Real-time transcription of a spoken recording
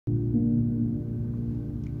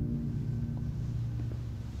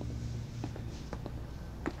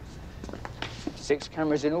6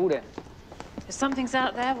 cameras in all there. If something's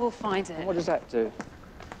out there, we'll find it. And what does that do?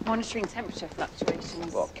 Monitoring temperature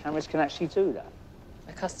fluctuations. What, cameras can actually do that?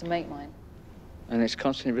 I custom make mine. And it's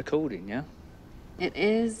constantly recording, yeah? It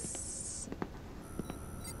is...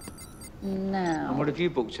 now. And what have you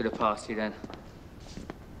booked to the party, then?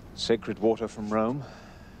 Sacred water from Rome,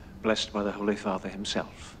 blessed by the Holy Father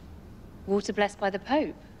himself. Water blessed by the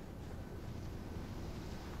Pope.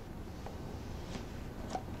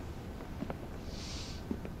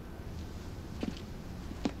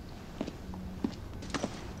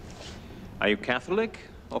 Are you Catholic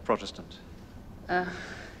or Protestant? I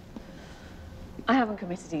haven't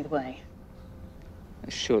committed either way.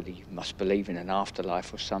 Surely you must believe in an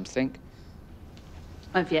afterlife or something.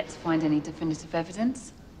 I've yet to find any definitive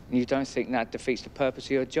evidence. You don't think that defeats the purpose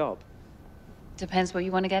of your job? Depends what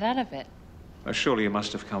you want to get out of it. Well, surely you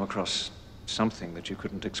must have come across something that you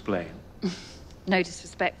couldn't explain. No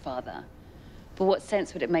disrespect, Father. But what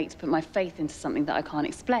sense would it make to put my faith into something that I can't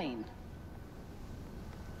explain?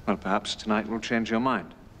 Well, perhaps tonight will change your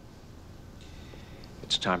mind.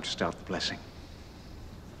 It's time to start the blessing.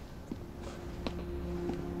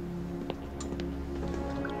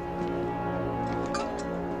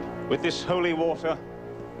 With this holy water,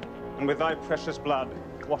 and with thy precious blood,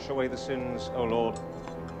 wash away the sins, O Lord.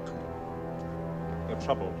 You're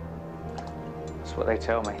troubled. That's what they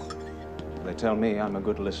tell me. They tell me I'm a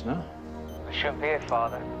good listener. I shouldn't be here,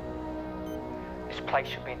 Father. This place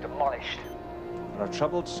should be demolished. There are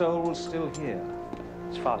troubled souls still here.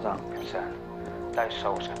 As far as I'm concerned, those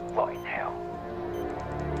souls can rot in hell.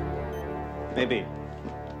 Maybe.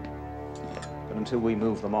 But until we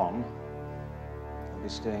move them on, they'll be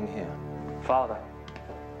staying here. Father,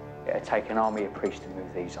 it'd take an army of priests to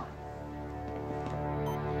move these on.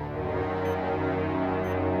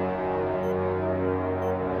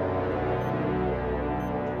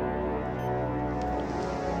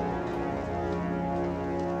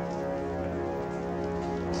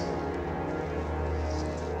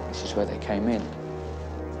 This is where they came in.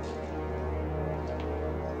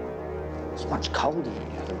 It's much colder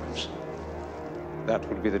than the other rooms. That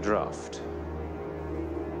would be the draft.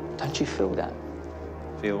 Don't you feel that?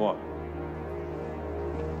 Feel what?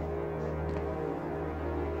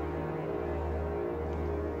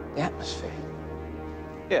 The atmosphere.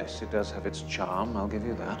 Yes, it does have its charm, I'll give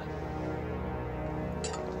you that.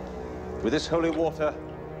 With this holy water,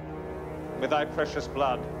 with thy precious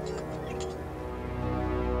blood,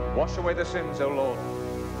 wash away the sins, O Lord.